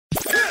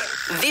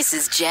This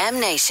is Jam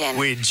Nation.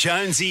 With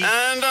Jonesy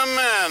and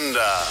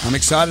Amanda. I'm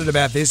excited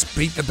about this.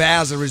 Beat the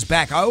Bowser is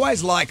back. I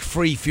always like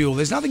free fuel.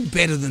 There's nothing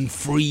better than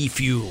free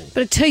fuel.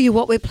 But I tell you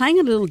what, we're playing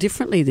it a little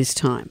differently this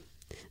time.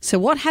 So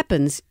what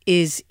happens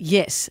is,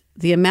 yes,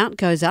 the amount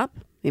goes up,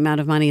 the amount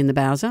of money in the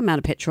Bowser, amount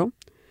of petrol.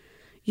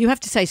 You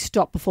have to say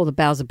stop before the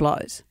Bowser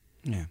blows.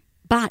 Yeah.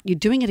 But you're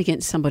doing it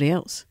against somebody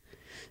else.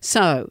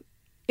 So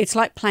it's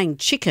like playing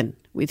chicken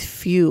with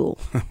fuel.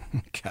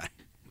 Okay.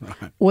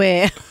 Right.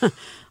 Where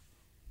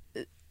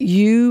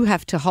you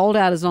have to hold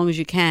out as long as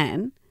you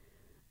can,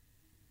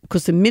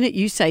 because the minute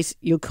you say,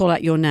 you'll call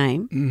out your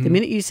name, the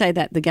minute you say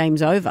that, the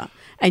game's over.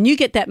 And you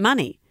get that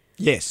money.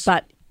 Yes.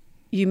 But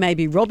you may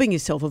be robbing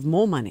yourself of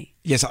more money.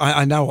 Yes,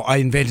 I know. I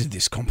invented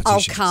this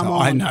competition. Oh, come so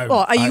on. I know.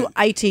 Oh, are you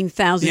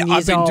 18,000 years old?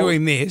 I've been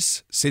doing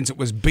this since it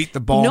was beat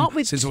the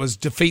bomb, since it was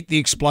defeat the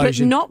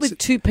explosion. But not with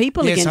two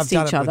people against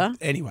each other.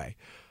 Anyway.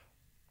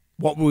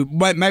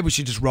 Maybe we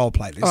should just role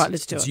play this. All right,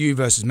 let's do it. It's you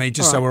versus me,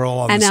 just so we're all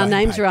on the same And our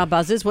names page. are our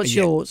buzzers. What's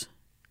yours?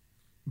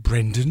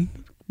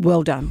 Brendan.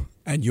 Well done.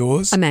 And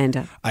yours?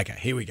 Amanda. Okay,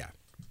 here we go.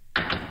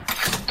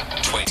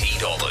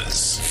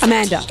 $20.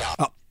 Amanda.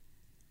 Oh.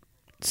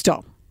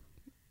 Stop.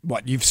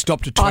 What, you've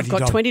stopped at $20? I've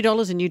got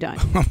 $20 and you don't.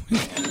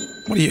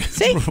 What are you?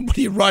 See? What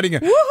are you riding?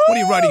 What are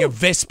you riding? A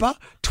Vespa?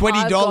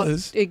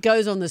 $20? It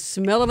goes on the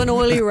smell of an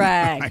oily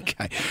rag.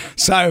 Okay,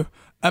 so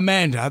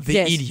Amanda, the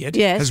idiot,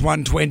 has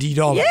won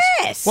 $20.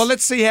 Yes. Well,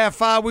 let's see how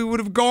far we would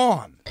have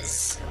gone.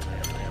 $100.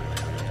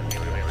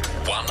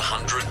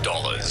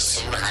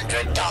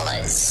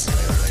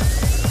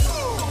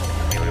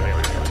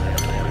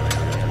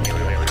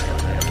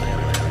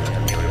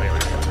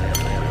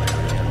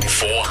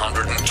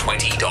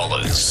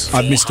 $420.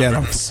 I've missed out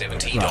on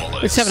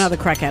 $470. Let's have another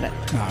crack at it.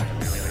 No.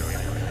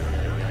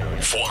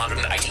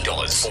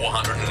 $480.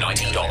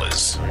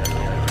 $490.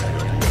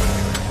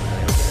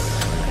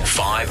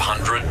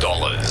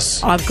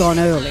 $500. I've gone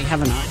early,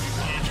 haven't I?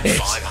 Yes.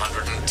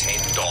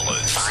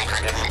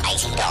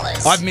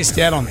 $510. I've missed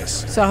out on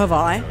this. So have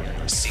I.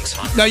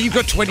 $600. No, you've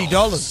got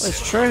 $20.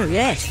 It's true,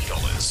 yes.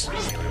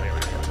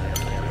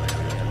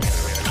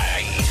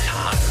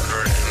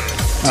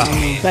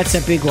 $810. That's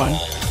a big one.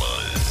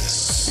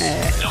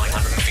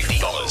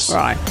 $950.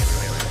 Right.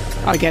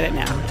 I get it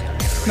now.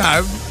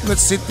 No,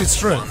 let's sit this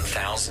through.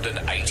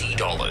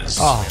 $1,080.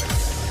 Oh,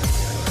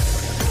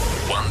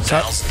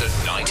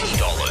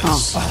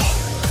 $1,090.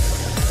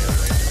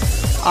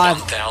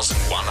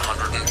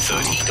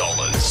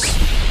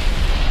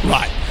 $1,130.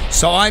 right.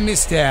 So I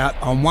missed out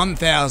on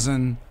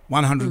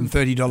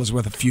 $1,130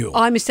 worth of fuel.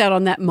 I missed out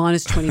on that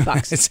minus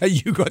 $20. So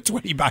you got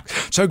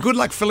 $20. So good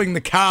luck filling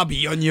the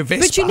carby on your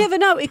Vespa. But you never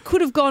know. It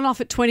could have gone off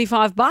at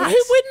 $25. We're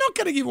not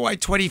going to give away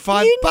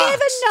 $25. You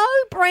never know,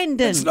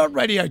 Brendan. It's not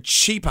radio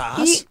cheap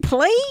ass.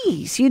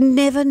 Please, you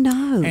never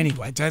know.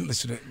 Anyway, don't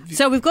listen to it.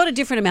 So we've got a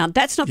different amount.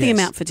 That's not the Yes,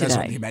 amount for today. That's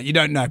not the amount. You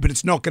don't know, but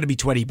it's not going to be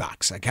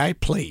 $20, okay?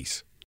 Please.